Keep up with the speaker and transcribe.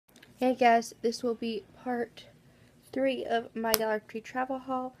Hey guys, this will be part 3 of my Dollar Tree travel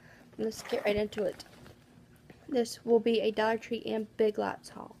haul. Let's get right into it. This will be a Dollar Tree and Big Lots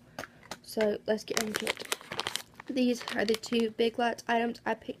haul. So let's get into it. These are the two Big Lots items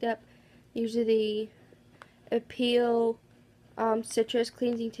I picked up. These are the Appeal Citrus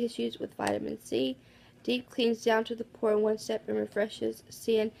Cleansing Tissues with Vitamin C. Deep cleans down to the pore in one step and refreshes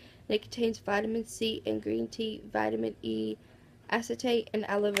skin. And it contains vitamin C and green tea, vitamin E, acetate, and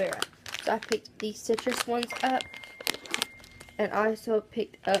aloe vera. So I picked the citrus ones up, and I also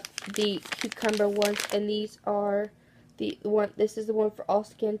picked up the cucumber ones, and these are this is the one for all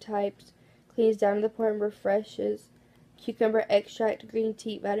skin types. Cleans down to the pore and refreshes. Cucumber extract, green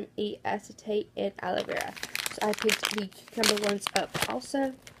tea, vitamin E, acetate, and aloe vera. So I picked the cucumber ones up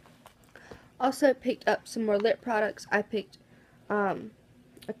also. Also picked up some more lip products. I picked a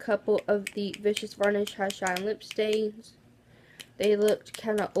couple of the Vicious Varnish High Shine Lip Stains. They looked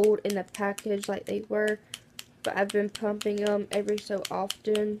kind of old in the package like they were, but I've been pumping them every so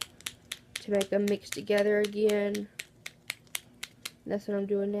often to make them mix together again. That's what I'm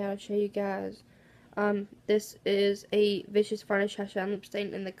doing now to show you guys. This is a Vicious Varnish High Shine Lip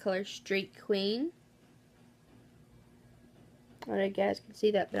Stain in the color Street Queen. I don't know if you guys can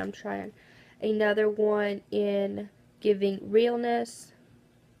see that, but I'm trying. Another one in Giving Realness.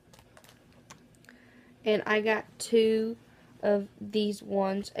 And I got two of these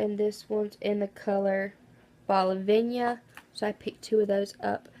ones, and this one's in the color Bolivinia, so I picked two of those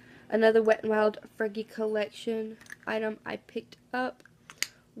up. Another Wet n Wild Fergie Collection item I picked up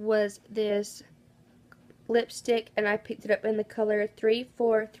was this lipstick, and I picked it up in the color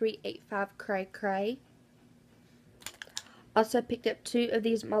 34385 Cray Cray. Also picked up two of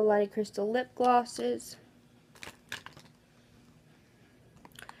these Milani Crystal lip glosses.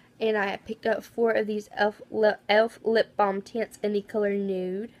 And I picked up four of these e.l.f. lip balm tints in the color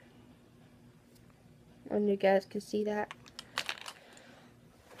Nude. I don't know if you guys can see that.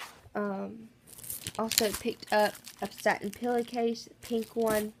 Also picked up a satin pillowcase, pink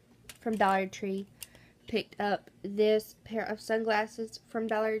one from Dollar Tree. Picked up this pair of sunglasses from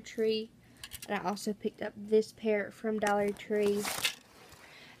Dollar Tree. And I also picked up this pair from Dollar Tree.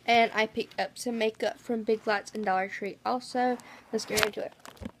 And I picked up some makeup from Big Lots and Dollar Tree also. Let's get into it.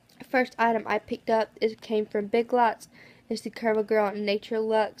 First item I picked up came from Big Lots. It's the CoverGirl Nature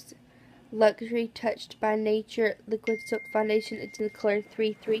Luxe Luxury Touched by Nature Liquid Silk Foundation. It's in the color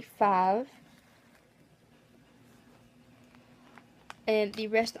 335. And the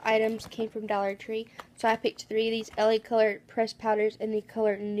rest of the items came from Dollar Tree. So I picked three of these LA Color pressed powders in the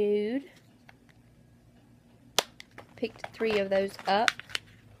color Nude. Picked three of those up.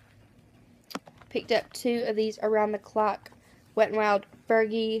 Picked up two of these Around the Clock Wet n Wild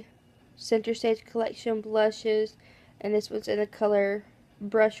Fergie Center Stage Collection blushes, and this was in the color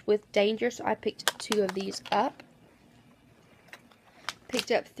Brush with Danger, so I picked two of these up.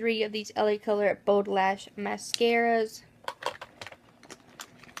 Picked up three of these LA Color Bold Lash mascaras.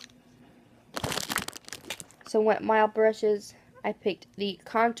 Some Wet n Wild brushes. I picked the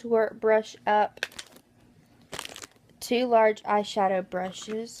contour brush up. Two large eyeshadow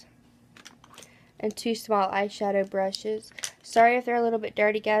brushes. And two small eyeshadow brushes. Sorry if they're a little bit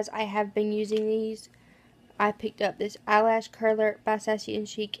dirty, guys. I have been using these. I picked up this eyelash curler by Sassy and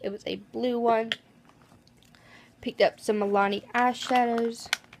Chic. It was a blue one. Picked up some Milani eyeshadows.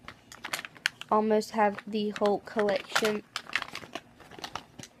 Almost have the whole collection.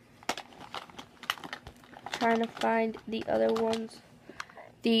 Trying to find the other ones.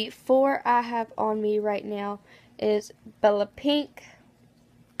 The four I have on me right now is Bella Pink,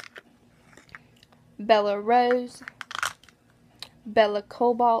 Bella Rose, Bella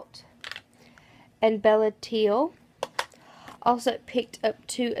Cobalt, and Bella Teal. Also picked up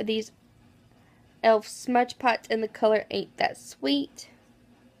two of these e.l.f. smudge pots in the color Ain't That Sweet.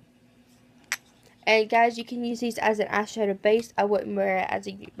 And guys, you can use these as an eyeshadow base. I wouldn't wear it as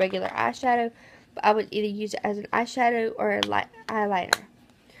a regular eyeshadow, but I would either use it as an eyeshadow or a light eyeliner.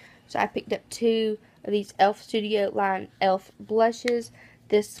 So I picked up two of these e.l.f. Studio line e.l.f. blushes.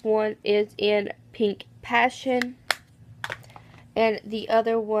 This one is in Pink Passion, and the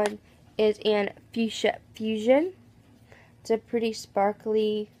other one is in Fuchsia Fusion. It's a pretty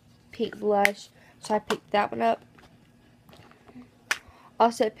sparkly pink blush, so I picked that one up.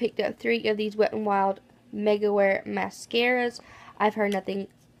 Also picked up three of these Wet n Wild Mega Wear mascaras. I've heard nothing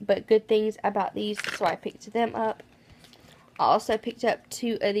but good things about these, so I picked them up. I also picked up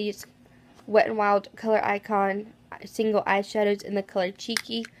two of these Wet n Wild Color Icon single eyeshadows in the color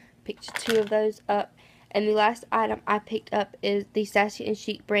Cheeky. Picked two of those up. And the last item I picked up is the Sassy and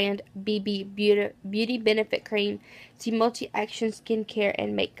Chic brand BB Beauty Benefit Cream. It's a multi-action skincare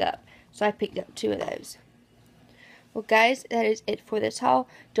and makeup. So I picked up 2 of those. Well guys, that is it for this haul.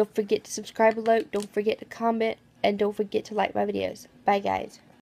 Don't forget to subscribe below. Don't forget to comment. And don't forget to like my videos. Bye guys.